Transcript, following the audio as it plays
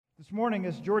This morning,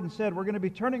 as Jordan said, we're going to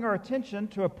be turning our attention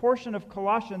to a portion of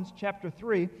Colossians chapter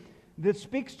 3 that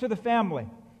speaks to the family,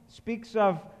 speaks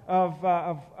of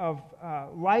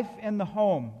life in the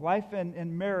home, life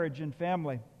in marriage and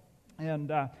family.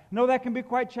 And I know that can be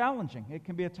quite challenging. It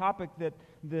can be a topic that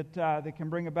can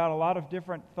bring about a lot of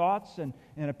different thoughts and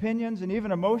opinions and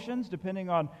even emotions, depending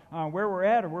on where we're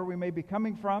at or where we may be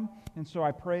coming from. And so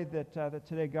I pray that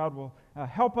today God will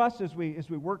help us as we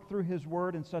work through His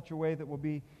Word in such a way that will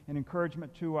be an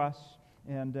encouragement to us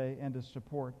and a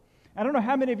support. I don't know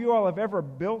how many of you all have ever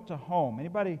built a home.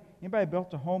 Anybody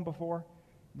built a home before?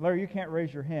 Larry, you can't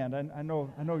raise your hand. I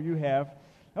know you have.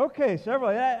 Okay,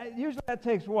 several. Usually that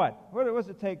takes what? What does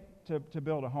it take to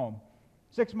build a home?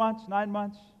 6 months, 9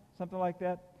 months, something like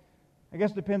that? I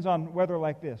guess it depends on weather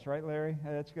like this, right, Larry?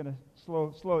 That's going to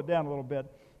slow it down a little bit.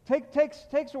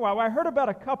 Takes a while. I heard about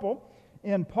a couple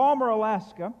in Palmer,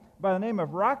 Alaska, by the name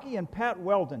of Rocky and Pat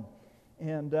Weldon.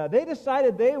 And they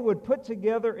decided they would put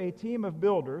together a team of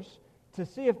builders to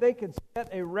see if they could set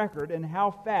a record in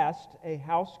how fast a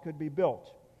house could be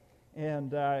built.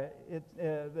 And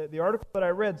the article that I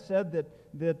read said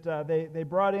that they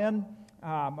brought in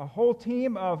a whole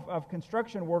team of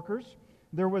construction workers.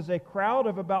 There was a crowd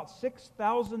of about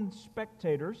 6,000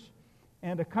 spectators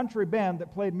and a country band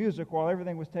that played music while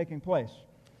everything was taking place.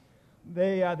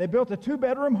 They built a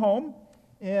 2-bedroom home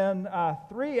in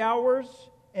 3 hours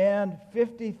and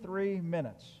 53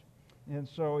 minutes. And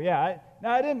so, I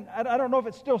don't know if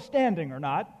it's still standing or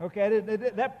not. Okay,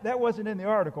 that wasn't in the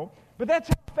article, but that's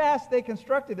how fast they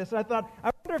constructed this. And I thought,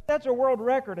 I wonder if that's a world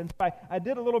record. And so I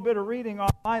did a little bit of reading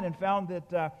online and found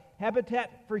that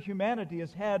Habitat for Humanity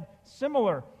has had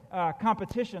similar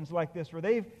competitions like this, where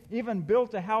they've even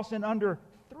built a house in under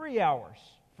 3 hours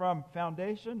from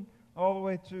foundation all the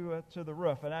way to the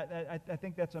roof. And I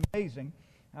think that's amazing,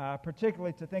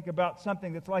 particularly to think about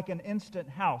something that's like an instant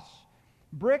house.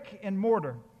 Brick and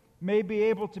mortar may be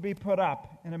able to be put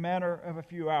up in a matter of a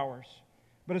few hours.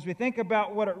 But as we think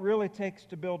about what it really takes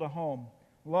to build a home,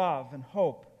 love and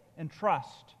hope and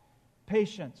trust,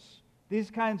 patience,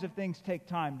 these kinds of things take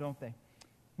time, don't they?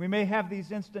 We may have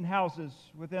these instant houses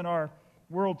within our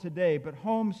world today, but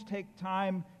homes take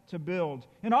time to build.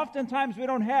 And oftentimes we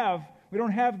don't have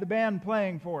the band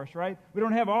playing for us, right? We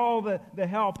don't have all the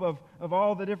help of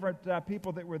all the different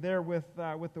people that were there with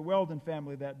the Weldon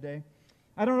family that day.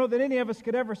 I don't know that any of us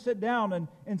could ever sit down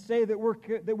and say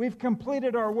that we've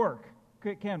completed our work,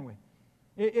 can we?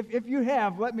 If you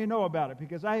have, let me know about it,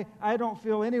 because I don't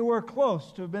feel anywhere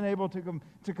close to have been able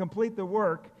to complete the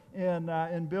work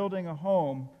in building a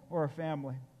home or a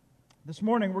family. This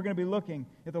morning we're going to be looking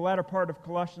at the latter part of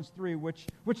Colossians 3,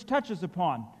 which touches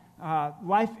upon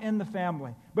life in the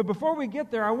family. But before we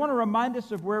get there, I want to remind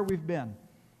us of where we've been.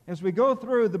 As we go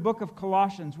through the book of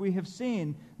Colossians, we have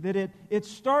seen that it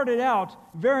started out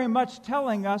very much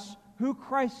telling us who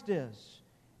Christ is.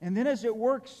 And then as it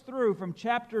works through from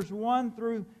chapters 1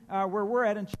 through where we're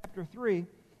at in chapter 3,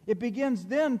 it begins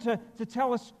then to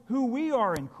tell us who we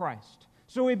are in Christ.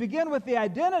 So we begin with the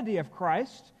identity of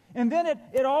Christ, and then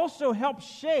it also helps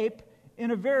shape, in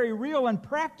a very real and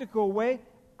practical way,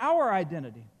 our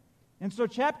identity. And so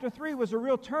chapter 3 was a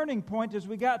real turning point as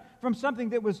we got from something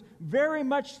that was very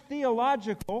much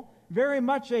theological, very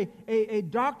much a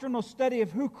doctrinal study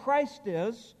of who Christ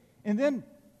is, and then,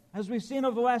 as we've seen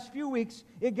over the last few weeks,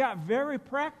 it got very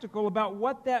practical about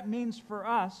what that means for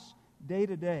us day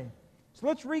to day. So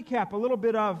let's recap a little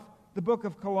bit of the book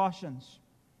of Colossians.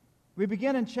 We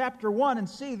begin in chapter 1 and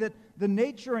see that the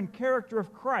nature and character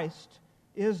of Christ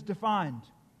is defined.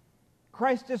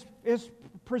 Christ is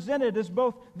presented as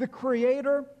both the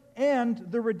Creator and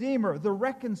the Redeemer, the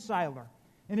Reconciler.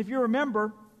 And if you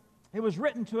remember, it was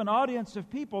written to an audience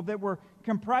of people that were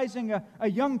comprising a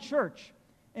young church.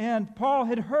 And Paul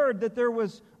had heard that there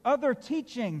was other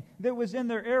teaching that was in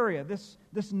their area, this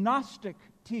Gnostic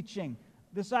teaching,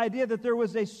 this idea that there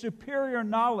was a superior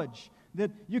knowledge, that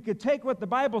you could take what the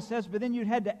Bible says, but then you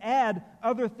had to add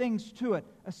other things to it,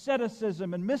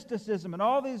 asceticism and mysticism and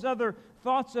all these other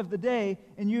thoughts of the day,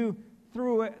 and you,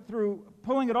 through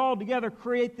pulling it all together,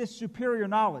 create this superior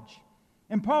knowledge.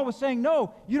 And Paul was saying,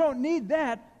 no, you don't need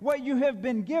that. What you have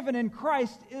been given in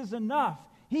Christ is enough.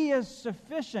 He is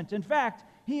sufficient. In fact,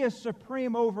 He is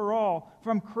supreme over all,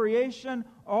 from creation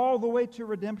all the way to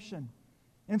redemption.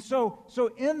 And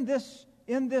so in this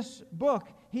book,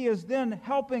 he is then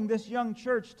helping this young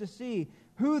church to see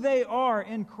who they are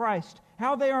in Christ,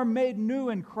 how they are made new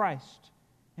in Christ,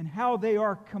 and how they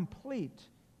are complete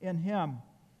in Him.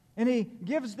 And he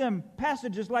gives them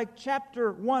passages like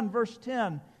chapter 1, verse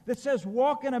 10, that says,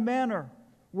 walk in a manner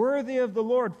worthy of the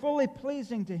Lord, fully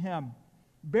pleasing to Him,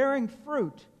 bearing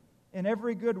fruit in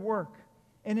every good work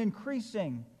and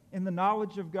increasing in the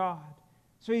knowledge of God.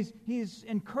 So he's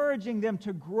encouraging them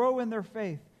to grow in their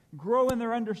faith, grow in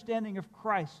their understanding of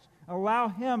Christ, allow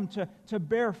Him to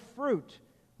bear fruit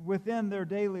within their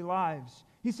daily lives.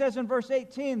 He says in verse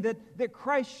 18 that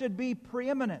Christ should be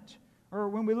preeminent. Or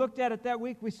when we looked at it that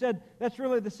week, we said that's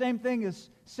really the same thing as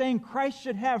saying Christ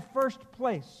should have first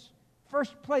place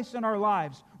in our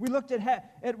lives. We looked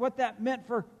at what that meant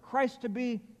for Christ to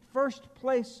be first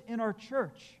place in our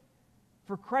church,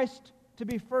 for Christ to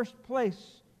be first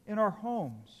place in our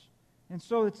homes. And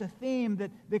so it's a theme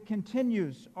that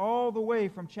continues all the way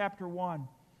from chapter 1.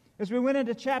 As we went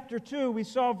into chapter 2, we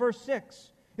saw verse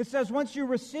 6. It says, once you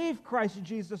receive Christ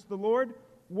Jesus the Lord,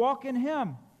 walk in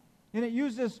Him. And it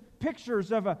uses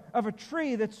pictures of a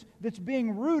tree that's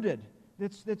being rooted,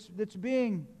 that's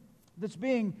being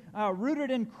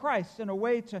rooted in Christ in a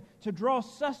way to draw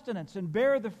sustenance and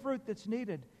bear the fruit that's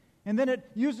needed. And then it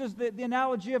uses the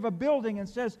analogy of a building and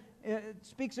says, it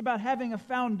speaks about having a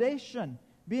foundation,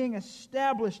 being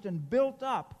established and built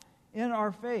up in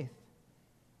our faith.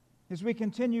 As we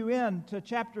continue into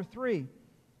chapter 3,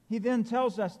 he then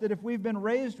tells us that if we've been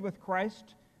raised with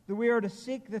Christ, that we are to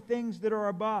seek the things that are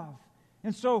above.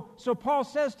 And so Paul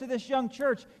says to this young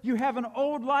church, you have an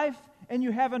old life and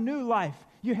you have a new life.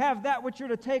 You have that which you're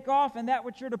to take off and that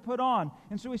which you're to put on.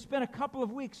 And so we spent a couple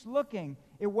of weeks looking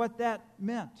at what that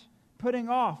meant. Putting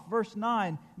off, verse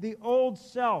 9, the old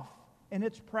self and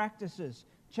its practices.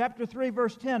 Chapter 3,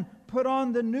 verse 10, put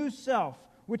on the new self,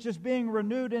 which is being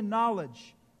renewed in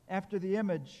knowledge after the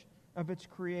image of its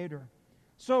Creator.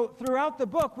 So throughout the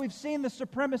book, we've seen the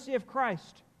supremacy of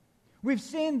Christ. We've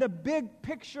seen the big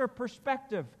picture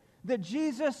perspective that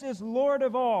Jesus is Lord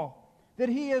of all, that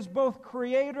He is both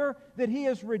Creator, that He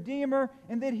is Redeemer,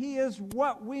 and that He is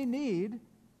what we need,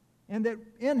 and that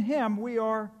in Him we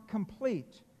are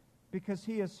complete because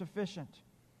He is sufficient.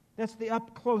 That's the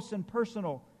up-close and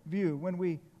personal view when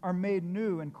we are made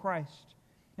new in Christ.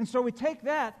 And so we take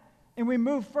that and we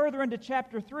move further into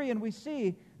chapter 3 and we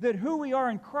see that who we are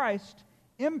in Christ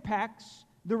impacts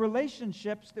the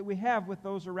relationships that we have with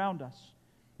those around us.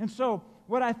 And so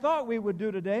what I thought we would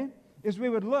do today is we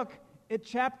would look at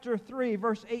chapter 3,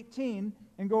 verse 18,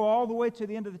 and go all the way to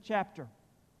the end of the chapter.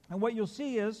 And what you'll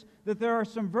see is that there are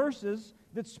some verses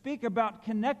that speak about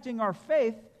connecting our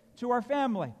faith to our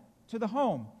family, to the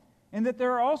home. And that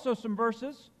there are also some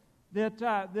verses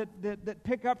that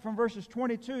pick up from verses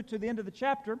 22 to the end of the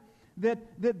chapter that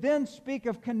then speak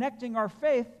of connecting our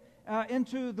faith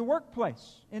into the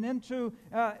workplace and into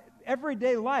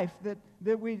everyday life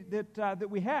that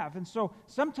we have. And so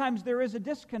sometimes there is a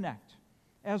disconnect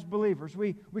as believers.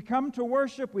 We come to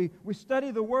worship, we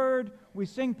study the Word, we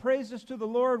sing praises to the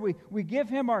Lord, we give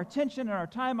Him our attention and our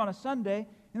time on a Sunday,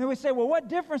 and then we say, well, what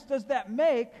difference does that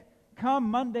make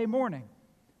come Monday morning?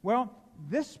 Well,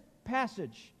 this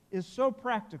passage is so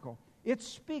practical. It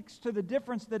speaks to the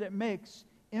difference that it makes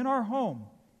in our home,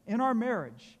 in our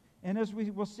marriage, and as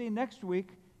we will see next week,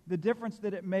 the difference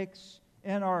that it makes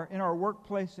in our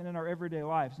workplace and in our everyday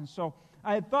lives. And so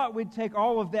I had thought we'd take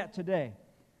all of that today.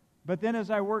 But then as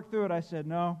I worked through it, I said,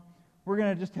 no, we're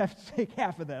going to just have to take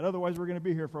half of that. Otherwise, we're going to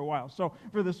be here for a while. So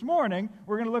for this morning,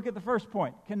 we're going to look at the first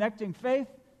point, connecting faith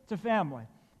to family.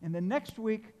 And then next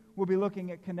week, we'll be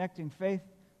looking at connecting faith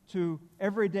to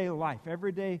everyday life,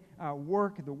 everyday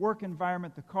work, the work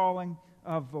environment, the calling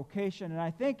of vocation. And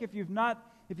I think if you've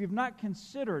not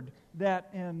considered that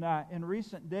in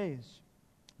recent days,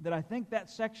 that I think that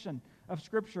section of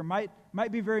Scripture might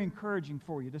be very encouraging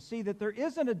for you to see that there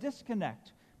isn't a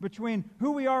disconnect between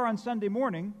who we are on Sunday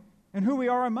morning and who we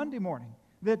are on Monday morning.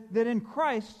 That in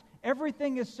Christ,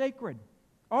 everything is sacred.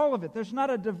 All of it. There's not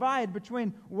a divide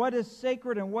between what is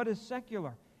sacred and what is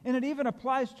secular. And it even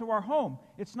applies to our home.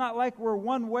 It's not like we're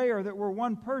one way or that we're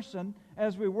one person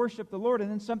as we worship the Lord and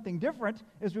then something different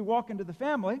as we walk into the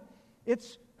family.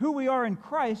 It's who we are in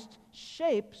Christ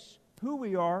shapes who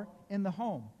we are in the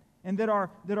home. And that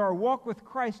our walk with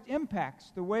Christ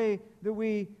impacts the way that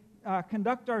we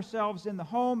conduct ourselves in the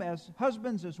home as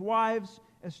husbands, as wives,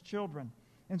 as children.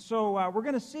 And so we're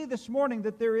going to see this morning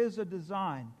that there is a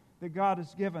design that God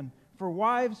has given for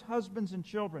wives, husbands, and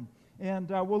children. And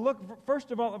we'll look, first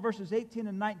of all, at verses 18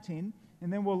 and 19,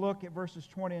 and then we'll look at verses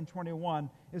 20 and 21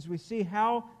 as we see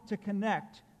how to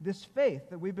connect this faith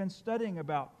that we've been studying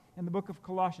about in the book of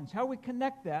Colossians, how we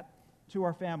connect that to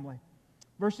our family.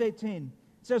 Verse 18,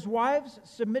 it says, wives,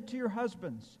 submit to your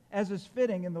husbands, as is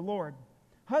fitting in the Lord.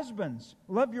 Husbands,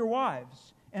 love your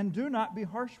wives, and do not be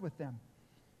harsh with them.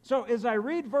 So as I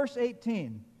read verse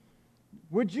 18,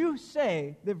 would you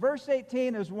say that verse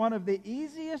 18 is one of the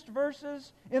easiest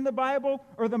verses in the Bible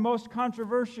or the most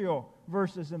controversial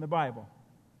verses in the Bible.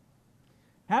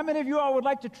 How many of you all would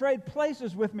like to trade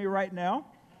places with me right now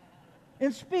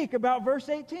and speak about verse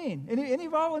 18? Any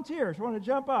volunteers want to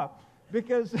jump up?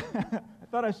 Because I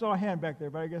thought I saw a hand back there,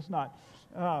 but I guess not.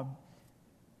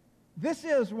 This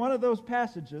is one of those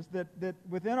passages that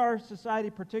within our society,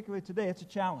 particularly today, it's a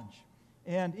challenge.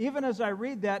 And even as I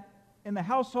read that in the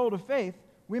household of faith,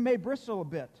 we may bristle a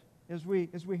bit as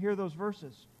we hear those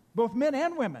verses. Both men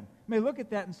and women may look at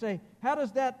that and say, how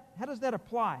does that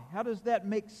apply? How does that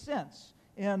make sense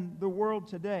in the world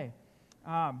today?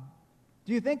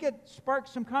 Do you think it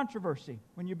sparks some controversy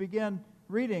when you begin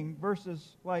reading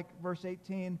verses like verse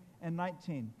 18 and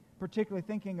 19, particularly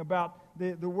thinking about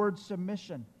the word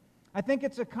submission? I think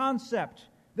it's a concept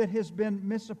that has been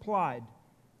misapplied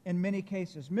in many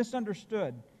cases,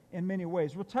 misunderstood in many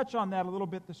ways. We'll touch on that a little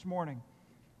bit this morning.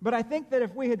 But I think that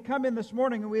if we had come in this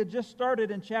morning and we had just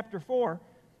started in chapter 4,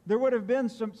 there would have been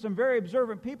some very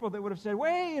observant people that would have said,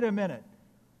 wait a minute,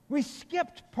 we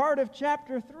skipped part of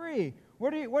chapter 3.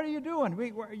 What are you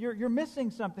doing? You're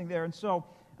missing something there. And so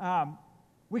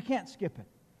we can't skip it.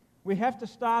 We have to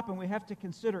stop and we have to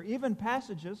consider even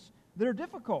passages that are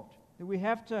difficult, that we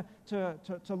have to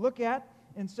look at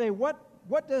and say, what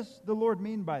does the Lord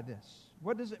mean by this?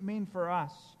 What does it mean for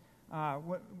us,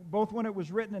 both when it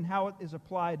was written and how it is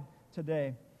applied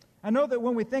today? I know that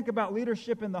when we think about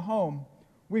leadership in the home,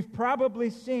 we've probably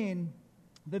seen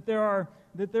that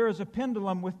there is a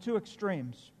pendulum with two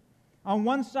extremes. On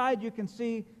one side, you can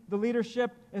see the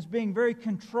leadership as being very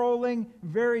controlling,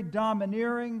 very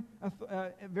domineering,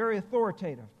 very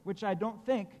authoritative, which I don't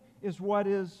think is what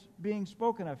is being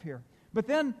spoken of here. But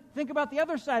then think about the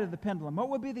other side of the pendulum. What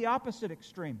would be the opposite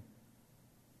extreme?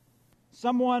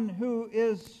 Someone who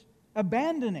is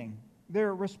abandoning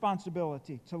their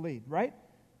responsibility to lead, right?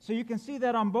 So you can see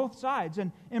that on both sides.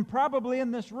 And probably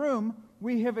in this room,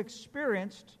 we have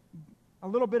experienced a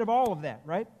little bit of all of that,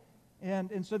 right?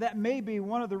 And so that may be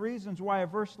one of the reasons why a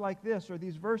verse like this or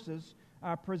these verses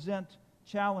present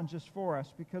challenges for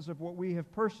us because of what we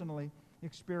have personally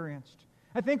experienced.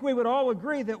 I think we would all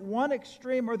agree that one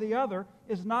extreme or the other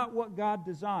is not what God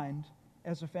designed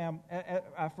as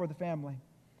for the family.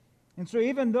 And so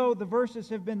even though the verses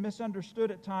have been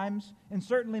misunderstood at times and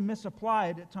certainly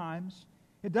misapplied at times,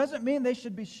 it doesn't mean they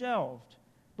should be shelved,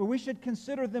 but we should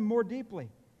consider them more deeply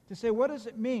to say, what does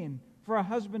it mean for a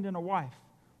husband and a wife?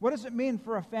 What does it mean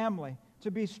for a family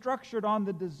to be structured on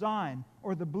the design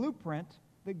or the blueprint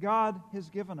that God has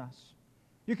given us?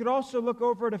 You could also look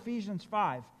over at Ephesians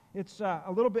 5. It's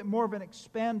a little bit more of an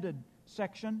expanded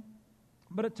section,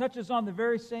 but it touches on the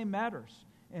very same matters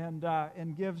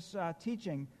and gives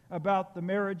teaching about the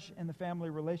marriage and the family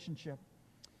relationship.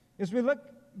 As we look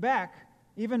back,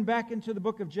 even back into the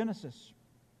book of Genesis,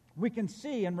 we can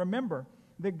see and remember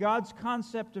that God's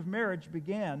concept of marriage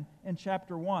began in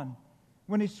chapter 1.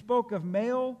 When He spoke of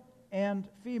male and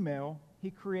female,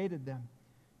 He created them.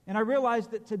 And I realize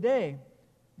that today,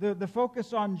 the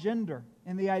focus on gender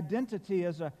and the identity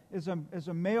as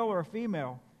a male or a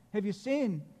female, have you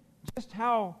seen just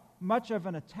how much of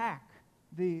an attack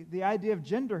the idea of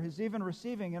gender is even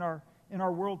receiving in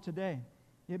our world today?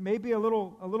 It may be a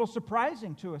little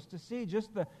surprising to us to see just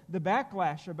the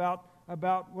backlash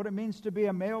about what it means to be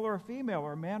a male or a female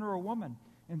or a man or a woman.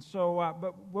 And so,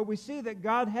 but what we see that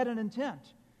God had an intent,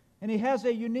 and He has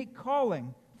a unique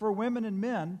calling for women and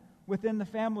men within the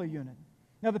family unit.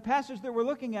 Now, the passage that we're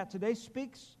looking at today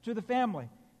speaks to the family.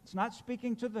 It's not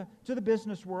speaking to the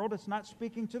business world. It's not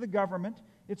speaking to the government.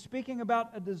 It's speaking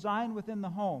about a design within the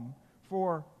home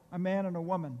for a man and a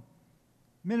woman.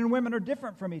 Men and women are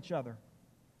different from each other.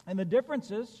 And the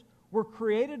differences were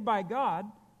created by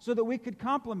God so that we could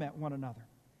complement one another.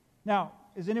 Now,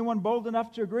 is anyone bold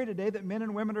enough to agree today that men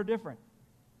and women are different?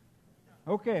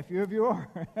 Okay, a few of you are.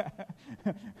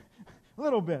 A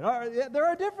little bit. There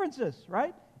are differences,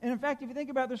 right? And in fact, if you think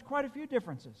about it, there's quite a few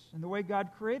differences in the way God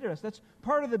created us. That's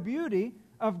part of the beauty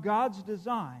of God's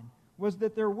design, was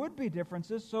that there would be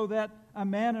differences so that a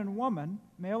man and woman,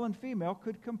 male and female,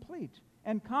 could complete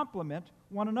and complement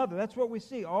one another. That's what we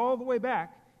see all the way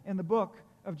back in the book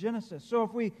of Genesis. So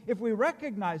if we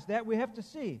recognize that, we have to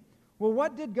see, well,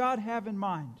 what did God have in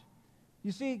mind?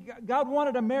 You see, God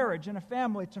wanted a marriage and a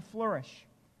family to flourish.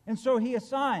 And so He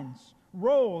assigns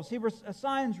roles, He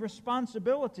assigns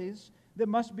responsibilities that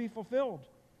must be fulfilled.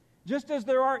 Just as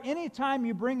there are any time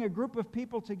you bring a group of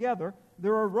people together,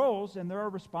 there are roles and there are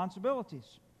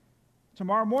responsibilities.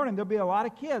 Tomorrow morning, there'll be a lot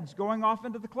of kids going off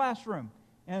into the classroom.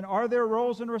 And are there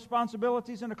roles and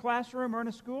responsibilities in a classroom or in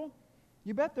a school?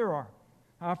 You bet there are.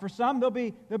 For some, they'll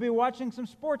be watching some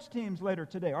sports teams later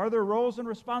today. Are there roles and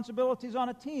responsibilities on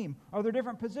a team? Are there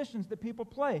different positions that people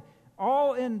play?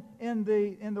 all in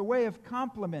the way of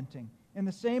complementing. And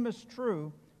the same is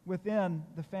true within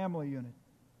the family unit.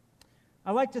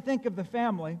 I like to think of the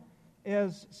family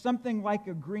as something like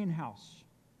a greenhouse.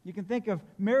 You can think of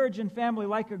marriage and family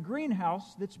like a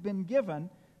greenhouse that's been given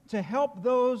to help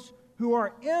those who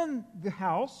are in the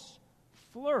house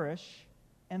flourish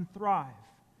and thrive.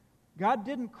 God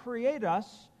didn't create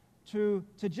us to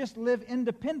just live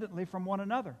independently from one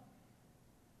another.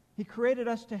 He created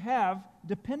us to have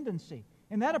dependency.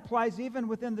 And that applies even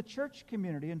within the church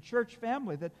community and church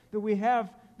family, that we have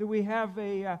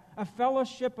a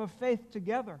fellowship of faith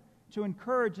together to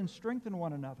encourage and strengthen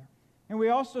one another. And we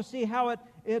also see how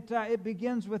it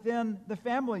begins within the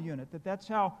family unit, that's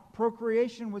how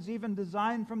procreation was even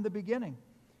designed from the beginning.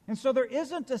 And so there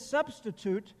isn't a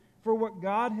substitute for what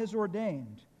God has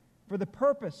ordained, for the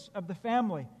purpose of the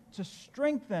family to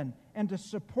strengthen and to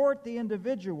support the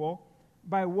individual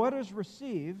by what is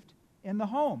received in the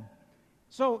home.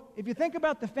 So if you think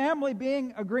about the family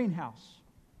being a greenhouse,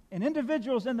 and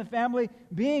individuals in the family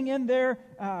being in there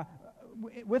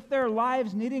with their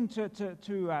lives needing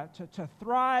to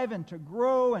thrive and to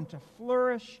grow and to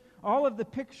flourish, all of the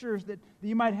pictures that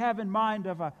you might have in mind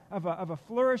of a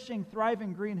flourishing,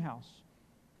 thriving greenhouse.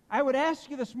 I would ask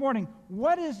you this morning,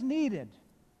 what is needed?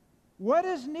 What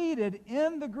is needed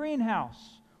in the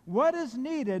greenhouse? What is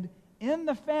needed in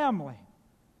the family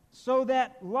so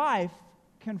that life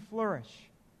can flourish?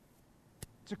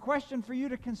 It's a question for you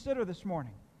to consider this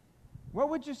morning. What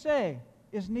would you say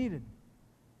is needed?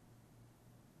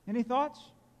 Any thoughts?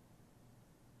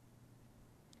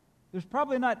 There's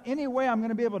probably not any way I'm going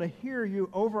to be able to hear you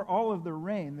over all of the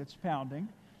rain that's pounding,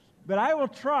 but I will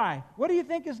try. What do you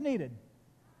think is needed?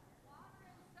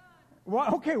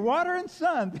 Okay, water and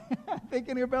sun.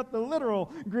 Thinking about the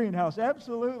literal greenhouse.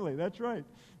 Absolutely, that's right.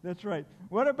 That's right.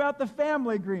 What about the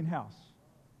family greenhouse?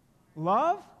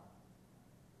 Love?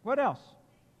 What else?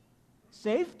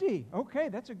 Safety. Okay,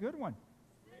 that's a good one.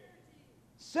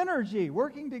 Synergy,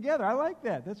 working together. I like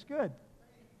that. That's good.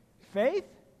 Faith?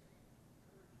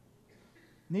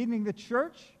 Needing the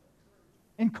church?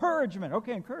 Encouragement.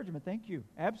 Okay, encouragement. Thank you.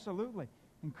 Absolutely.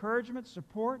 Encouragement,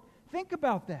 support. Think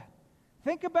about that.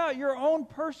 Think about your own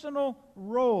personal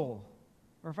role,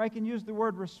 or if I can use the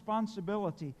word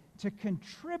responsibility, to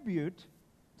contribute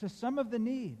to some of the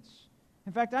needs.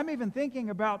 In fact, I'm even thinking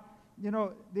about,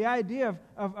 the idea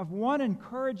of one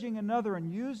encouraging another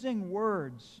and using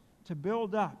words to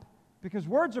build up. Because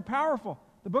words are powerful.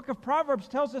 The book of Proverbs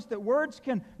tells us that words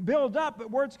can build up,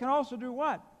 but words can also do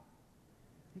what?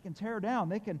 They can tear down.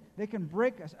 They can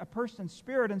break a person's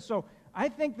spirit. And so I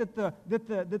think that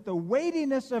the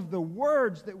weightiness of the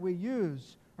words that we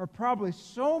use are probably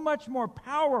so much more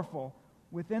powerful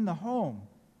within the home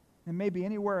than maybe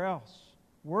anywhere else.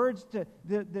 Words that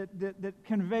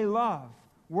convey love.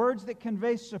 Words that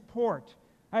convey support.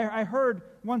 I heard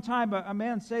one time a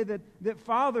man say that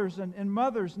fathers and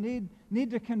mothers need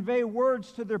to convey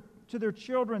words to their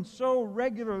children so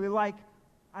regularly, like,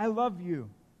 I love you.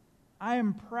 I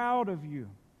am proud of you.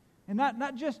 And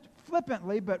not just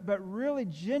flippantly, but really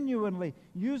genuinely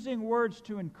using words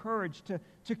to encourage,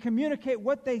 to communicate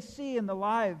what they see in the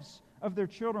lives of their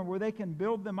children where they can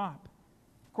build them up.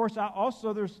 Of course,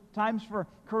 also there's times for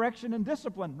correction and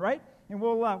discipline, right? And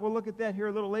we'll look at that here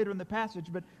a little later in the passage.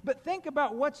 But think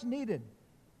about what's needed,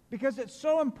 because it's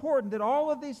so important that all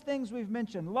of these things we've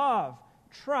mentioned, love,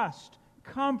 trust,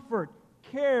 comfort,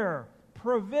 care,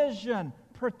 provision,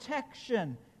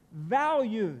 protection,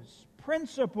 values,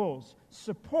 principles,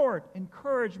 support,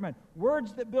 encouragement,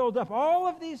 words that build up, all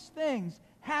of these things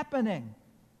happening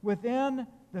within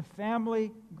the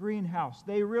family greenhouse.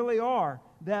 They really are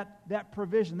that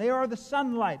provision. They are the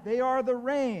sunlight. They are the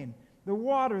rain, the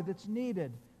water that's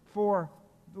needed for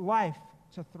life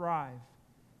to thrive.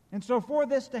 And so for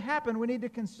this to happen, we need to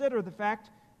consider the fact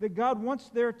that God wants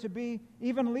there to be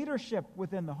even leadership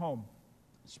within the home.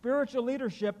 Spiritual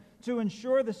leadership to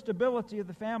ensure the stability of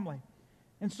the family.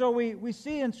 And so we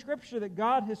see in Scripture that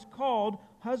God has called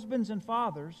husbands and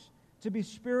fathers to be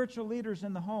spiritual leaders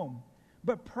in the home,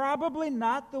 but probably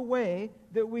not the way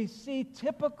that we see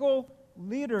typical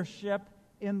leadership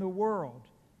in the world.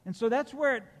 And so that's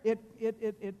where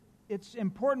it's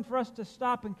important for us to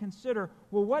stop and consider,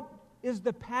 well, what is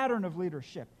the pattern of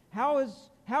leadership? How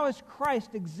has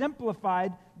Christ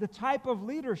exemplified the type of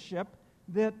leadership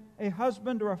that a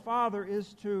husband or a father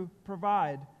is to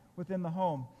provide within the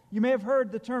home? You may have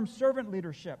heard the term servant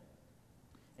leadership.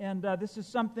 And this is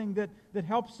something that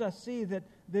helps us see that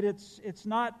it's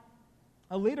not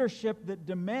a leadership that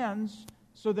demands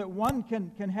so that one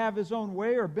can have his own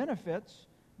way or benefits,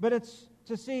 but it's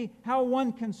to see how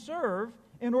one can serve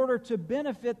in order to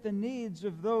benefit the needs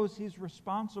of those he's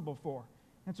responsible for.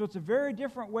 And so it's a very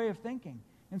different way of thinking.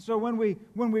 And so when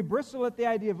we bristle at the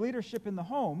idea of leadership in the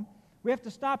home, we have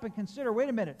to stop and consider, wait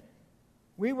a minute,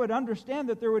 we would understand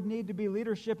that there would need to be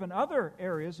leadership in other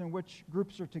areas in which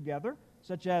groups are together,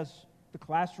 such as the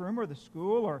classroom or the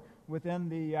school or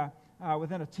within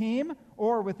a team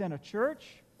or within a church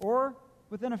or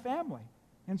within a family.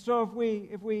 And so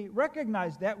if we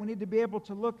recognize that, we need to be able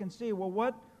to look and see, well,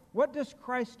 what does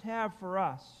Christ have for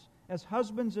us as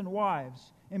husbands and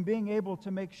wives in being able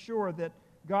to make sure that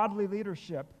godly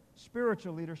leadership,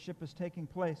 spiritual leadership is taking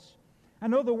place? I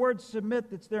know the word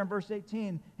submit that's there in verse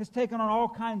 18 has taken on all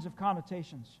kinds of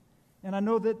connotations. And I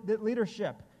know that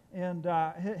leadership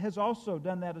has also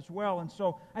done that as well. And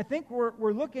so I think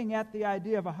we're looking at the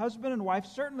idea of a husband and wife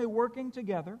certainly working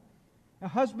together, a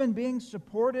husband being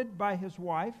supported by his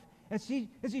wife as he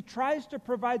tries to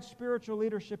provide spiritual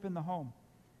leadership in the home.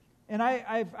 And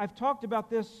I've talked about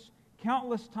this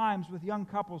countless times with young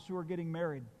couples who are getting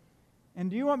married. And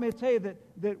do you want me to tell you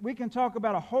that we can talk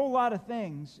about a whole lot of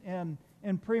things in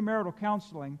premarital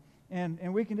counseling,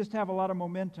 and we can just have a lot of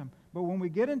momentum. But when we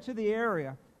get into the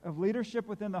area of leadership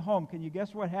within the home, can you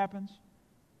guess what happens?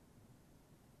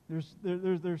 There's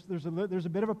a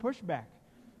bit of a pushback.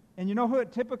 And you know who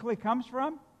it typically comes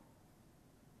from?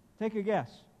 Take a guess.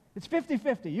 It's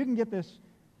 50-50. You can get this.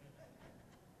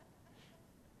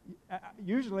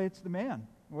 Usually it's the man.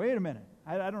 Wait a minute.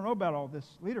 I don't know about all this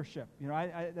leadership.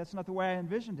 That's not the way I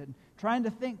envisioned it. Trying to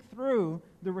think through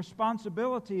the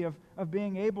responsibility of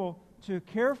being able to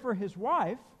care for his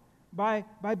wife by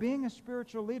being a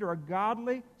spiritual leader, a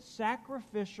godly,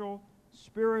 sacrificial,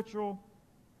 spiritual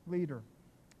leader.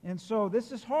 And so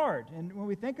this is hard. And when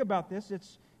we think about this,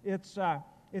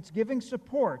 it's giving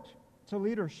support to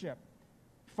leadership,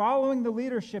 following the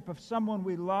leadership of someone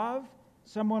we love,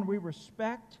 someone we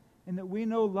respect, and that we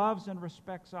know loves and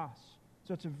respects us.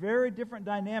 So it's a very different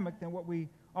dynamic than what we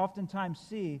oftentimes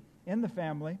see in the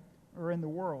family or in the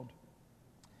world.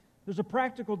 There's a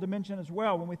practical dimension as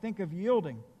well. When we think of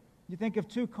yielding, you think of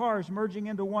two cars merging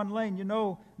into one lane, you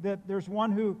know that there's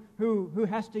one who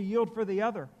has to yield for the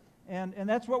other. And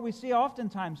that's what we see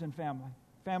oftentimes in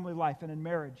family life and in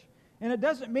marriage. And it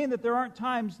doesn't mean that there aren't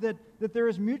times that there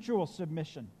is mutual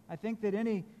submission. I think that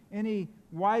any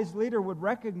wise leader would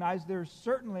recognize there's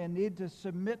certainly a need to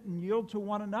submit and yield to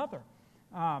one another.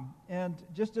 And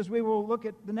just as we will look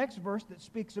at the next verse that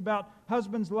speaks about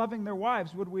husbands loving their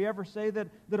wives, would we ever say that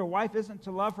a wife isn't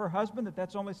to love her husband, that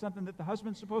that's only something that the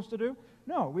husband's supposed to do?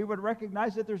 No, we would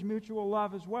recognize that there's mutual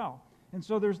love as well. And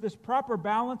so there's this proper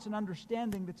balance and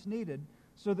understanding that's needed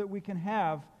so that we can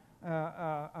have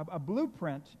a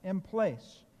blueprint in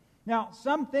place. Now,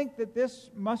 some think that this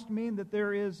must mean that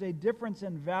there is a difference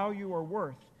in value or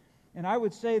worth. And I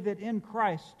would say that in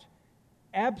Christ,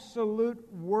 absolute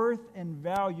worth and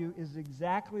value is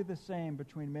exactly the same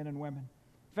between men and women.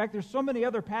 In fact, there's so many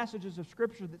other passages of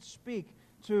Scripture that speak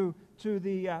to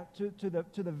the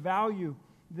value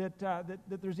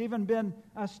that there's even been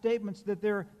statements that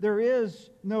there is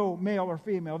no male or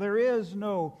female, there is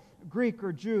no Greek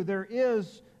or Jew, there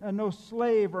is no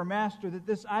slave or master, that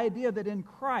this idea that in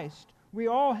Christ we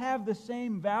all have the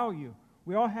same value,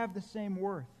 we all have the same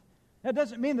worth. That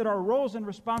doesn't mean that our roles and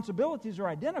responsibilities are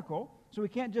identical, so we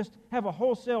can't just have a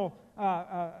wholesale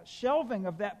shelving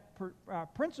of that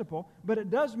principle, but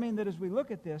it does mean that as we look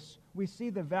at this, we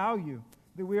see the value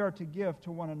that we are to give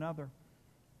to one another.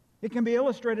 It can be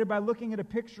illustrated by looking at a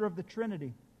picture of the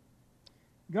Trinity.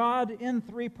 God in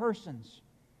three persons.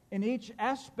 In each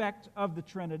aspect of the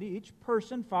Trinity, each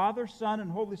person, Father, Son,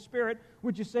 and Holy Spirit,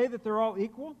 would you say that they're all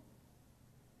equal?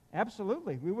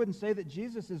 Absolutely. We wouldn't say that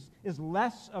Jesus is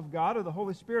less of God or the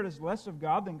Holy Spirit is less of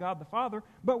God than God the Father,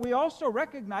 but we also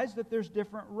recognize that there's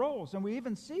different roles. And we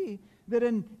even see that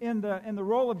in the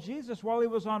role of Jesus while he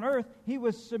was on earth, he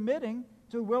was submitting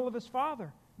to the will of his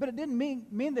Father. But it didn't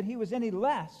mean that he was any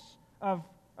less of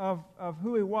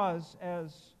who he was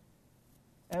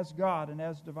as God and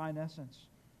as divine essence.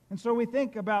 And so we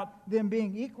think about them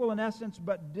being equal in essence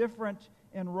but different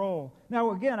in role.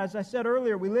 Now again, as I said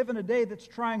earlier, we live in a day that's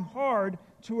trying hard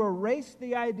to erase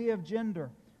the idea of gender,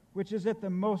 which is at the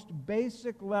most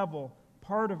basic level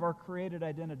part of our created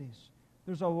identities.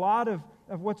 There's a lot of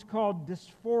what's called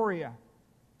dysphoria,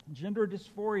 gender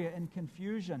dysphoria and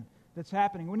confusion that's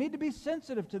happening. We need to be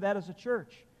sensitive to that as a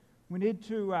church. We need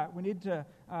to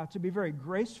be very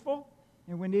graceful,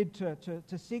 and we need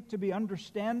to seek to be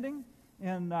understanding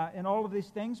in all of these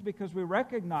things, because we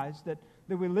recognize that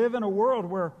that we live in a world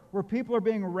where people are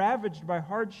being ravaged by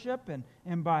hardship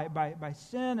and by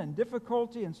sin and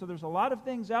difficulty. And so there's a lot of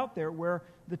things out there where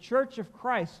the Church of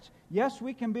Christ, yes,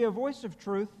 we can be a voice of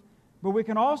truth, but we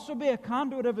can also be a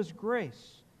conduit of His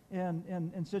grace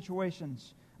in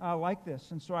situations like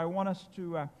this. And so I want us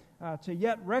to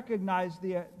yet recognize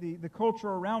the culture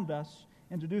around us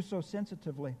and to do so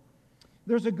sensitively.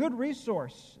 There's a good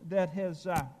resource that has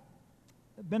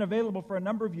been available for a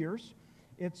number of years.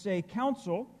 It's a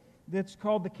council that's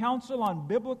called the Council on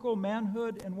Biblical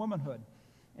Manhood and Womanhood.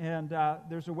 And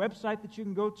there's a website that you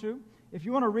can go to. If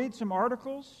you want to read some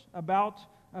articles about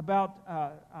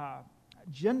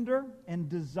gender and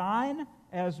design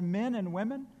as men and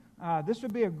women, this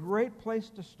would be a great place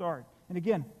to start. And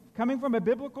again, coming from a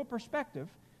biblical perspective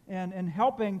and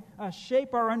helping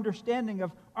shape our understanding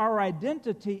of our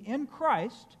identity in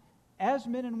Christ as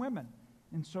men and women.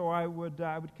 And so I would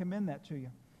commend that to you.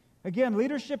 Again,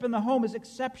 leadership in the home is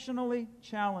exceptionally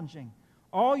challenging.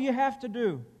 All you have to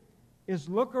do is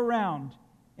look around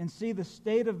and see the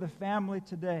state of the family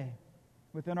today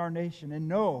within our nation and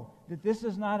know that this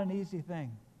is not an easy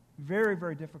thing. Very,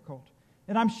 very difficult.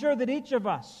 And I'm sure that each of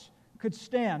us could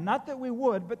stand, not that we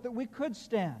would, but that we could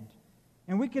stand,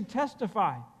 and we could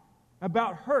testify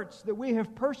about hurts that we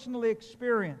have personally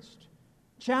experienced,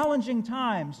 challenging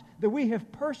times that we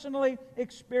have personally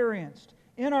experienced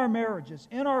in our marriages,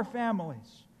 in our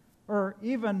families, or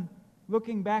even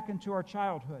looking back into our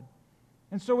childhood.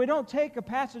 And so we don't take a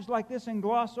passage like this and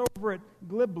gloss over it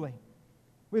glibly.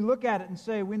 We look at it and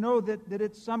say, we know that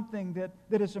it's something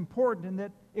that is important and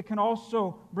that it can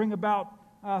also bring about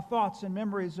thoughts and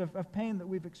memories of pain that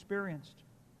we've experienced.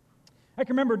 I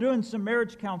can remember doing some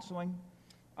marriage counseling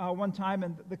one time,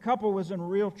 and the couple was in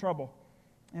real trouble.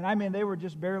 And I mean, they were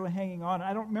just barely hanging on.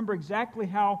 I don't remember exactly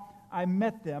how I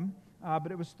met them,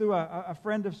 but it was through a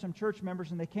friend of some church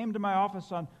members, and they came to my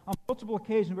office on multiple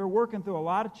occasions. We were working through a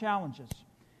lot of challenges.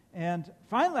 And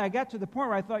finally, I got to the point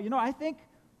where I thought, I think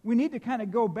we need to kind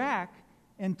of go back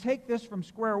and take this from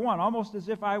square one, almost as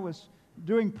if I was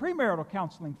doing premarital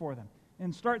counseling for them,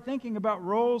 and start thinking about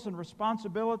roles and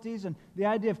responsibilities and the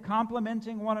idea of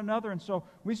complementing one another. And so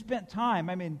we spent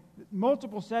time,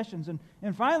 multiple sessions.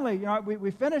 And finally, we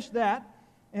finished that,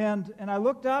 and I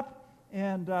looked up,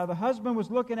 and the husband was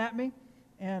looking at me,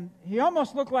 and he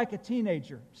almost looked like a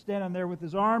teenager, standing there with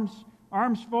his arms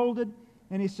folded.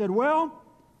 And he said, "Well,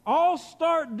 I'll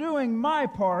start doing my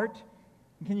part."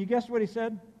 And can you guess what he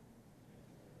said?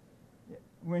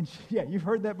 You've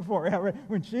heard that before. Yeah, right.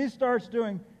 When she starts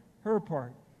doing her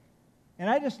part. And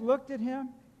I just looked at him.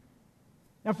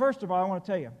 Now, first of all, I want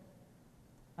to tell you,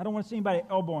 I don't want to see anybody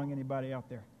elbowing anybody out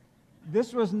there.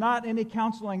 This was not any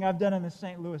counseling I've done in the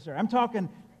St. Louis area. I'm talking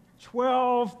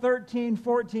 12, 13,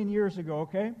 14 years ago,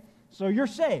 okay? So you're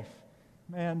safe.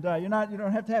 And you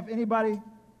don't have to have anybody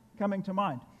coming to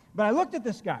mind. But I looked at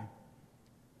this guy,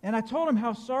 and I told him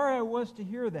how sorry I was to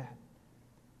hear that,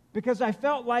 because I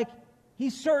felt like he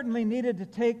certainly needed to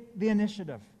take the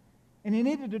initiative. And he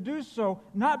needed to do so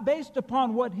not based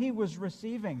upon what he was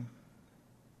receiving,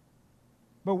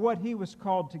 but what he was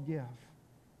called to give,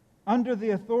 under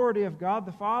the authority of God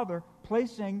the Father,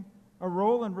 placing a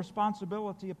role and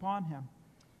responsibility upon him.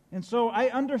 And so I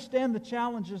understand the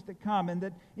challenges that come, and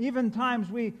that even times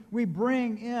we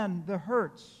bring in the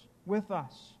hurts with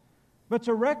us. But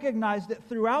to recognize that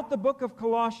throughout the book of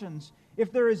Colossians,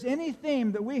 if there is any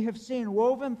theme that we have seen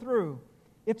woven through,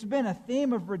 it's been a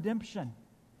theme of redemption.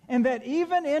 And that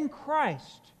even in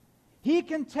Christ, He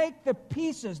can take the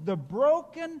pieces, the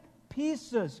broken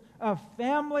pieces of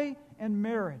family and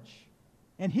marriage,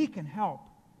 and He can help.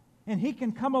 And He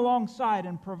can come alongside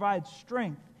and provide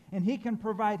strength, and He can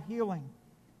provide healing.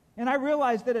 And I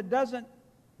realize that it doesn't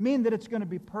mean that it's going to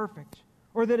be perfect,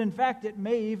 or that in fact it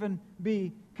may even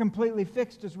be completely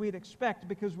fixed as we'd expect,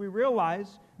 because we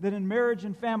realize that in marriage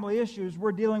and family issues,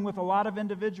 we're dealing with a lot of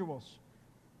individuals.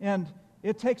 And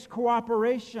it takes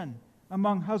cooperation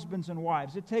among husbands and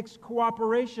wives. It takes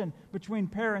cooperation between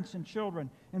parents and children.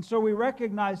 And so we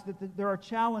recognize that there are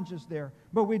challenges there.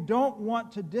 But we don't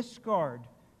want to discard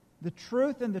the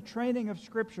truth and the training of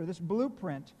Scripture, this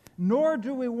blueprint, nor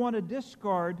do we want to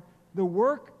discard the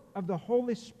work of the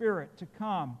Holy Spirit to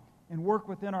come and work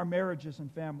within our marriages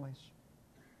and families.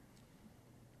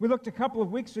 We looked a couple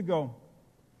of weeks ago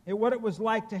at what it was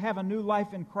like to have a new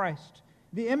life in Christ.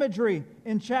 The imagery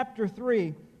in chapter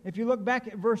 3, if you look back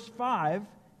at verse 5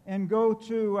 and go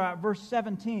to verse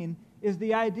 17, is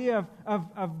the idea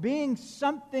of being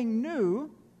something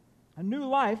new, a new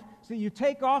life, so that you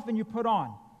take off and you put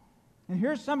on. And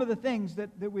here's some of the things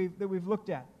that we've looked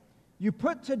at. You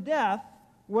put to death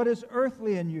what is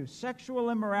earthly in you, sexual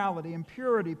immorality,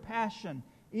 impurity, passion,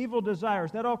 evil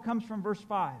desires. That all comes from verse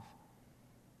 5.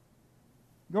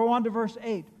 Go on to verse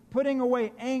 8. Putting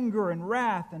away anger and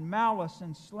wrath and malice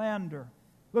and slander.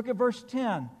 Look at verse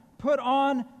 10. Put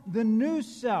on the new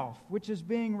self, which is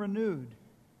being renewed.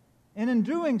 And in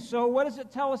doing so, what does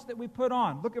it tell us that we put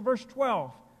on? Look at verse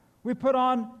 12. We put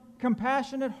on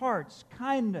compassionate hearts,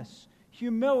 kindness,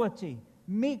 humility,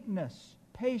 meekness,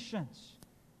 patience.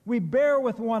 We bear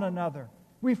with one another.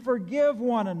 We forgive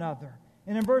one another.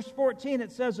 And in verse 14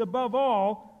 it says, above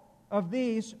all of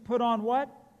these, put on what?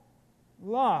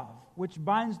 Love, which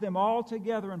binds them all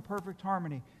together in perfect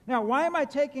harmony. Now, why am I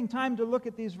taking time to look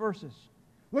at these verses?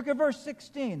 Look at verse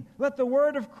 16. Let the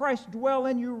word of Christ dwell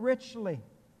in you richly.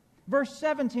 Verse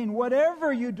 17,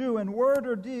 whatever you do in word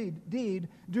or deed,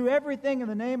 do everything in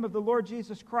the name of the Lord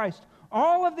Jesus Christ.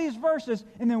 All of these verses,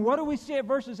 and then what do we see at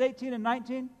verses 18 and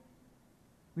 19?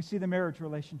 We see the marriage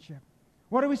relationship.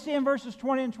 What do we see in verses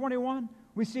 20 and 21?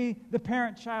 We see the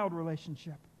parent-child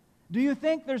relationship. Do you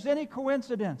think there's any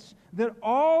coincidence that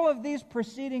all of these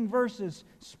preceding verses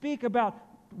speak about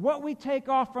what we take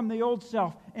off from the old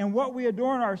self and what we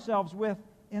adorn ourselves with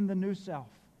in the new self?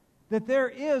 That there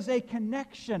is a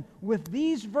connection with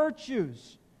these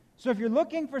virtues. So if you're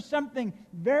looking for something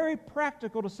very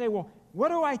practical to say, well, what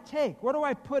do I take? What do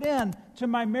I put in to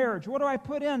my marriage? What do I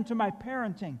put into my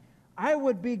parenting? I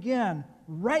would begin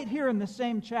right here in the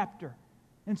same chapter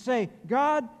and say,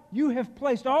 God, you have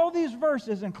placed all these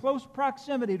verses in close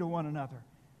proximity to one another.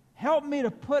 Help me to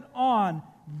put on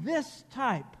this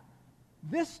type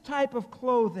of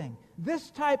clothing,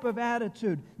 this type of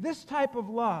attitude, this type of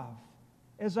love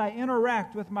as I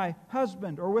interact with my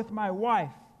husband or with my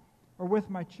wife or with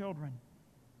my children.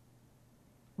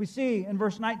 We see in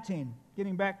verse 19,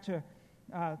 getting back to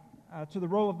the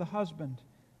role of the husband,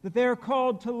 that they are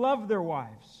called to love their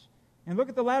wives. And look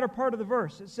at the latter part of the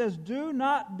verse. It says, do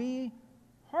not be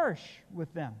harsh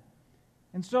with them.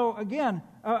 And so, again,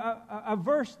 a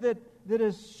verse that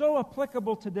is so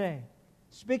applicable today,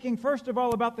 speaking first of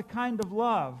all about the kind of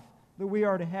love that we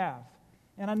are to have.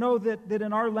 And I know that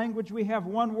in our language we have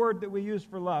one word that we use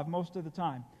for love most of the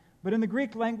time. But in the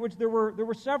Greek language there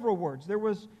were several words. There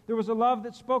was a love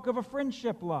that spoke of a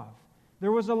friendship love.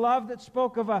 There was a love that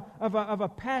spoke of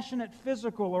a passionate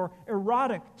physical or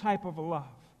erotic type of a love.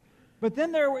 But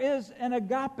then there is an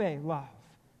agape love,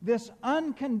 this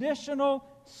unconditional,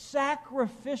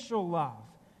 sacrificial love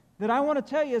that I want to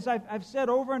tell you, as I've said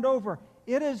over and over,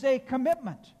 it is a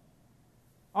commitment.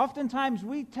 Oftentimes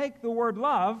we take the word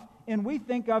love and we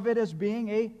think of it as being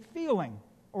a feeling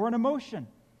or an emotion.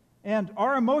 And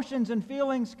are emotions and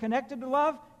feelings connected to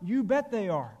love? You bet they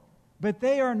are. But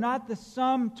they are not the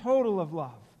sum total of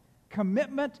love.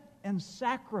 Commitment and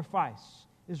sacrifice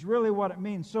is really what it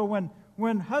means. So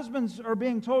when husbands are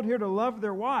being told here to love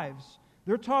their wives,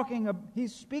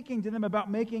 he's speaking to them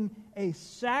about making a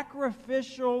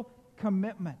sacrificial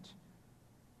commitment.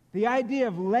 The idea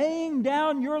of laying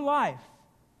down your life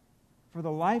for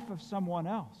the life of someone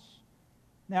else.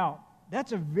 Now,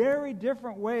 that's a very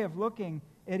different way of looking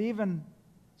at even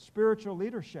spiritual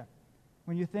leadership.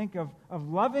 When you think of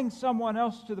loving someone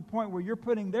else to the point where you're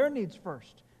putting their needs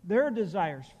first, their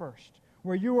desires first,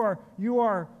 where you are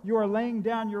laying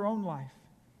down your own life.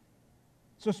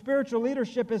 So spiritual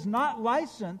leadership is not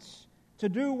license to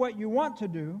do what you want to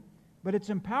do, but it's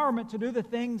empowerment to do the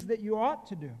things that you ought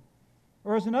to do.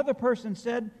 Or as another person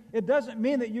said, it doesn't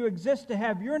mean that you exist to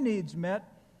have your needs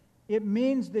met. It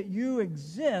means that you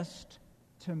exist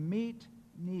to meet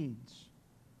needs.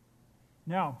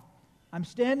 Now, I'm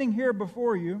standing here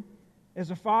before you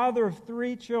as a father of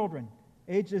 3 children,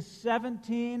 ages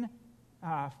 17,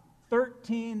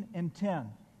 13, and 10.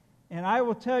 And I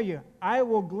will tell you, I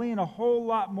will glean a whole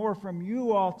lot more from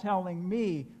you all telling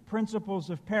me principles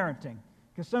of parenting.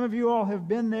 Because some of you all have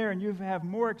been there and you have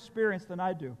more experience than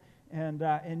I do. And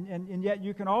yet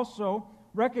you can also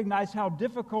recognize how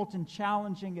difficult and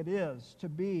challenging it is to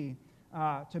be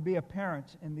a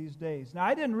parent in these days. Now,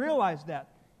 I didn't realize that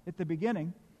at the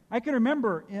beginning. I can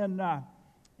remember in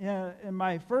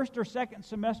my first or second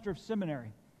semester of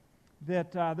seminary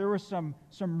that there were some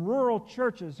rural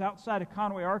churches outside of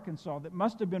Conway, Arkansas that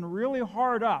must have been really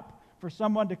hard up for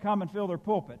someone to come and fill their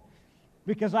pulpit,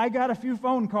 because I got a few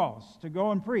phone calls to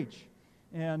go and preach.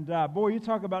 And boy, you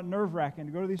talk about nerve-wracking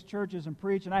to go to these churches and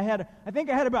preach. And I think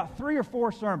I had about 3 or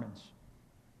 4 sermons.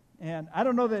 And I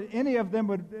don't know that any of them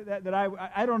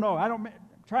I don't know. I don't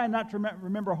try not to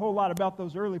remember a whole lot about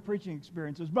those early preaching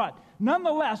experiences. But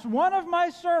nonetheless, one of my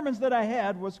sermons that I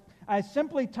had I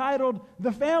simply titled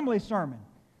The Family Sermon.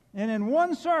 And in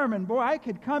one sermon, boy, I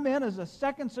could come in as a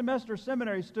second semester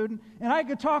seminary student, and I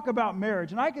could talk about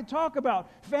marriage, and I could talk about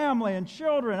family and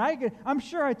children. I'm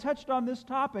sure I touched on this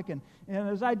topic, and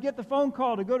as I'd get the phone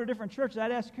call to go to different churches,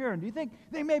 I'd ask Karen, do you think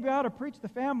they maybe ought to preach the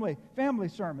family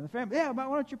sermon? Yeah, why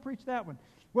don't you preach that one?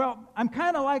 Well, I'm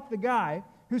kind of like the guy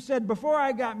who said, before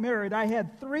I got married, I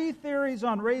had 3 theories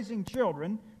on raising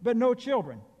children, but no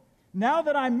children. Now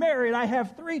that I'm married, I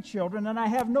have 3 children, and I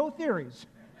have no theories.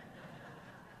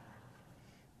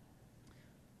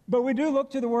 But we do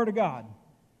look to the Word of God,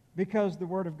 because the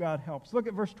Word of God helps. Look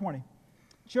at verse 20.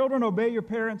 Children, obey your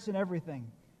parents in everything,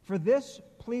 for this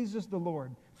pleases the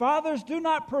Lord. Fathers, do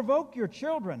not provoke your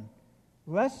children,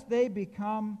 lest they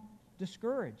become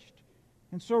discouraged.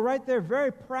 And so right there,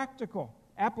 very practical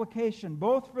application,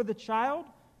 both for the child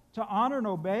to honor and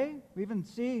obey. We even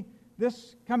see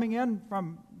this coming in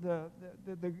from the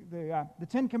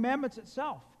 10 Commandments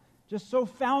itself. Just so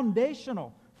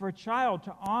foundational for a child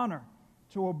to honor,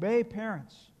 to obey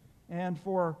parents, and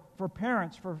for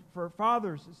parents, for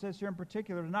fathers, it says here in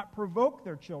particular, to not provoke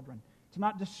their children, to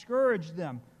not discourage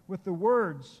them with the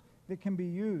words that can be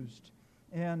used.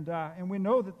 And we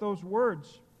know that those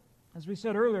words, as we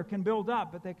said earlier, can build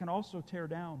up, but they can also tear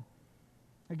down.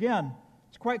 Again,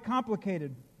 it's quite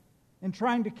complicated in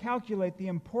trying to calculate the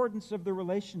importance of the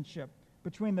relationship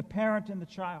between the parent and the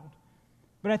child.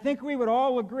 But I think we would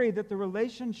all agree that the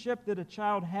relationship that a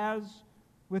child has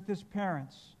with his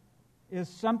parents is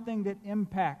something that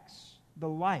impacts the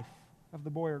life of the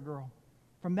boy or girl.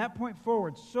 From that point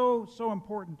forward, so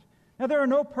important. Now, there are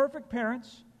no perfect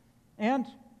parents, and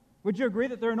would you agree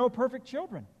that there are no perfect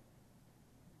children?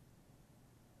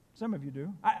 Some of you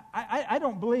do. I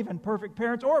don't believe in perfect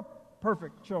parents or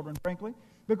perfect children, frankly.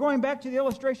 But going back to the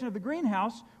illustration of the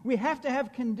greenhouse, we have to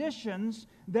have conditions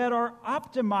that are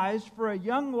optimized for a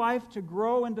young life to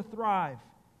grow and to thrive.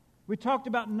 We talked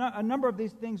about a number of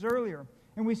these things earlier,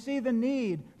 and we see the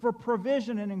need for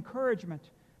provision and encouragement.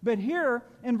 But here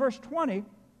in verse 20,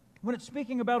 when it's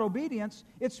speaking about obedience,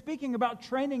 it's speaking about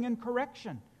training and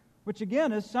correction, which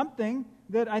again is something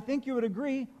that I think you would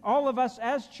agree, all of us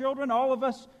as children, all of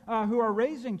us who are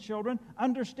raising children,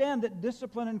 understand that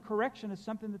discipline and correction is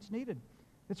something that's needed.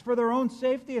 It's for their own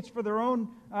safety, it's for their own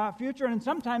future, and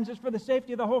sometimes it's for the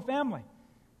safety of the whole family.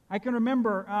 I can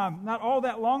remember not all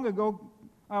that long ago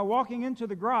walking into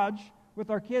the garage with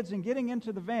our kids and getting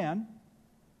into the van,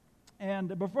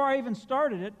 and before I even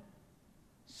started it,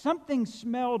 something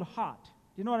smelled hot. Do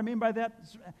you know what I mean by that?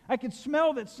 I could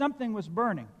smell that something was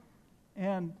burning,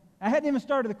 and I hadn't even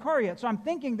started the car yet, so I'm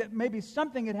thinking that maybe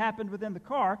something had happened within the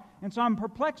car, and so I'm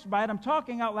perplexed by it. I'm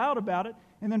talking out loud about it,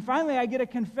 and then finally I get a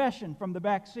confession from the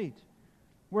back seat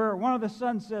where one of the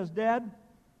sons says, "Dad,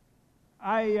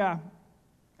 I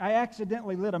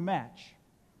accidentally lit a match."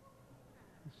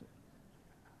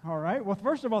 All right, well,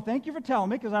 first of all, thank you for telling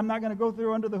me, because I'm not going to go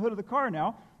through under the hood of the car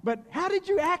now, but how did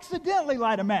you accidentally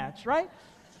light a match, right?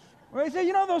 Well, he said,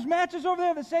 you know those matches over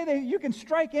there that say you can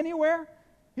strike anywhere?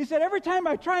 He said, every time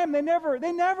I try them, they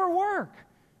never work.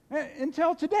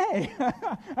 Until today.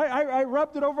 I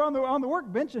rubbed it over on the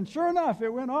workbench, and sure enough, it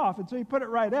went off. And so he put it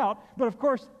right out. But of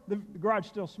course, the garage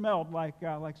still smelled like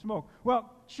smoke.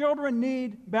 Well, children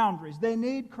need boundaries. They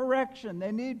need correction.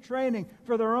 They need training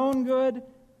for their own good,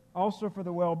 also for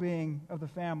the well-being of the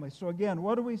family. So again,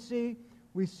 what do we see?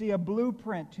 We see a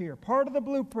blueprint here. Part of the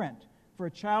blueprint for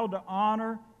a child to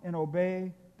honor and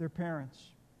obey their parents.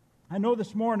 I know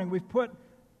this morning we've put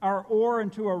our oar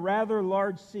into a rather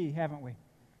large sea, haven't we?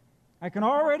 I can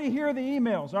already hear the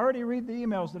emails, already read the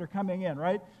emails that are coming in,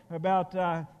 right? About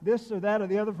this or that or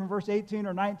the other from verse 18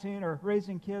 or 19 or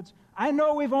raising kids. I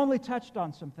know we've only touched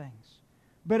on some things.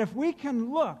 But if we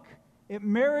can look at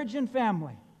marriage and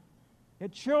family,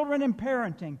 at children and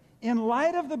parenting, in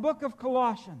light of the book of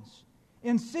Colossians,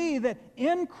 and see that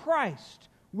in Christ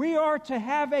we are to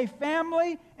have a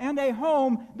family and a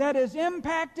home that is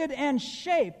impacted and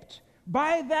shaped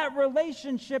by that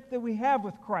relationship that we have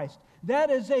with Christ.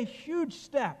 That is a huge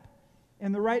step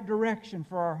in the right direction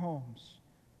for our homes.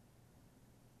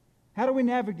 How do we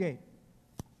navigate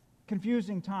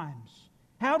confusing times?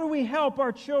 How do we help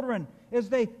our children as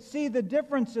they see the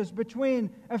differences between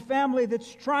a family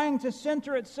that's trying to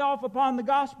center itself upon the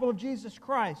gospel of Jesus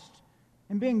Christ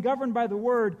and being governed by the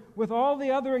Word with all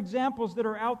the other examples that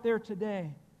are out there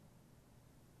today?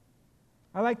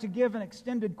 I like to give an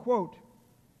extended quote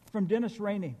from Dennis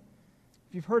Rainey.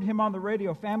 If you've heard him on the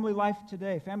radio, Family Life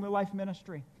Today, Family Life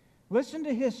Ministry. Listen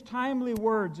to his timely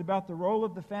words about the role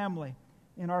of the family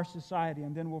in our society,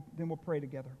 and then we'll pray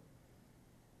together.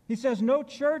 He says, no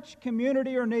church,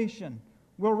 community, or nation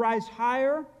will rise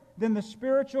higher than the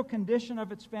spiritual condition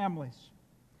of its families.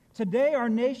 Today, our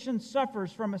nation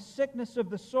suffers from a sickness of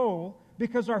the soul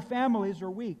because our families are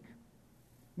weak.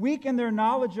 Weak in their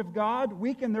knowledge of God,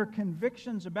 weak in their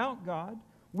convictions about God,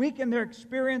 weak in their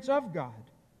experience of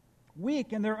God,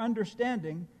 weak in their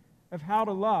understanding of how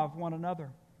to love one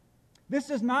another. This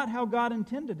is not how God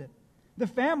intended it. The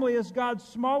family is God's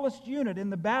smallest unit in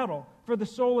the battle for the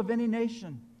soul of any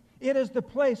nation. It is the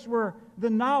place where the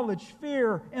knowledge,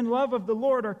 fear, and love of the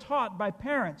Lord are taught by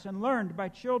parents and learned by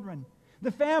children. The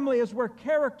family is where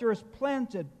character is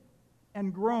planted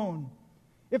and grown.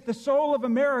 If the soul of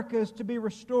America is to be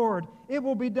restored, it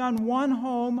will be done one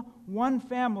home, one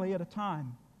family at a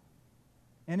time.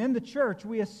 And in the church,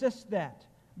 we assist that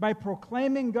by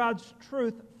proclaiming God's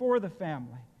truth for the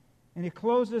family. And he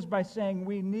closes by saying,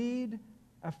 we need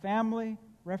a family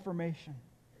reformation.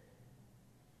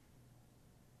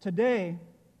 Today,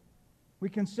 we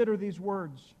consider these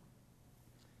words.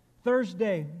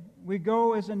 Thursday, we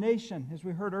go as a nation, as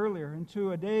we heard earlier,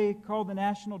 into a day called the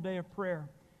National Day of Prayer.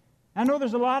 I know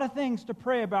there's a lot of things to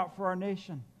pray about for our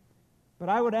nation, but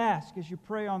I would ask, as you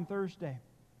pray on Thursday,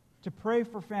 to pray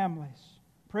for families.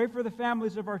 Pray for the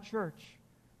families of our church.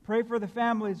 Pray for the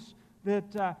families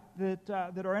that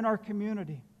are in our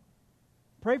community.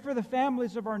 Pray for the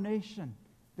families of our nation,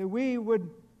 that we would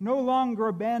no longer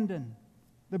abandon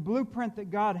the blueprint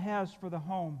that God has for the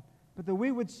home, but that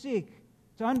we would seek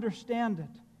to understand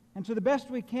it and to the best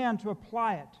we can to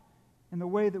apply it in the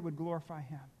way that would glorify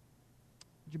Him.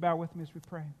 Would you bow with me as we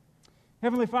pray?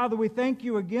 Heavenly Father, we thank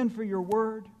you again for your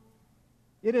word.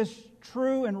 It is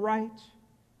true and right.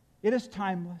 It is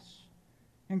timeless.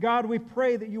 And God, we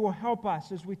pray that you will help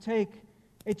us as we take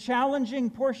a challenging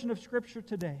portion of Scripture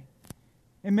today.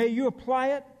 And may you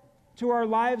apply it to our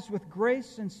lives with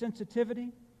grace and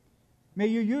sensitivity. May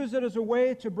you use it as a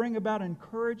way to bring about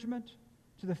encouragement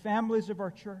to the families of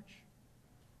our church.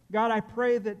 God, I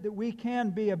pray that we can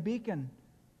be a beacon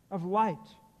of light,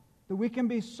 that we can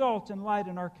be salt and light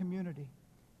in our community.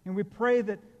 And we pray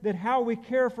that how we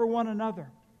care for one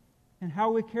another and how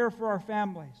we care for our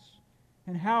families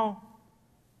and how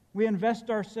we invest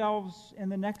ourselves in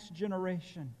the next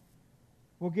generation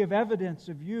will give evidence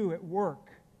of you at work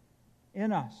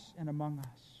in us and among us.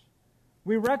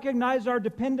 We recognize our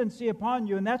dependency upon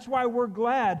you, and that's why we're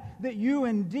glad that you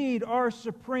indeed are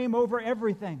supreme over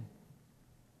everything.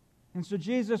 And so,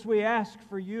 Jesus, we ask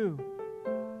for you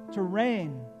to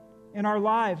reign in our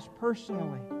lives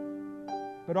personally,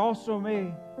 but also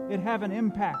may it have an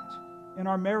impact in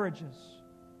our marriages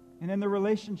and in the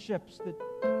relationships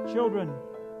that children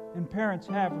and parents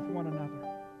have with one another.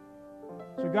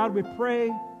 So, God, we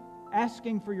pray,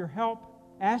 asking for your help,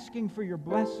 asking for your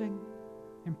blessing,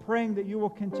 and praying that you will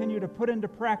continue to put into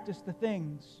practice the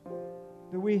things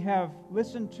that we have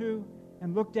listened to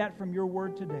and looked at from your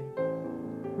word today.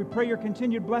 We pray your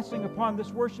continued blessing upon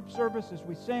this worship service as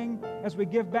we sing, as we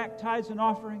give back tithes and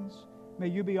offerings. May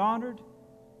you be honored,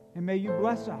 and may you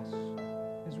bless us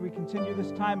as we continue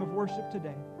this time of worship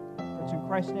today. It's in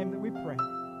Christ's name that we pray.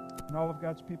 And all of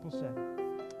God's people said,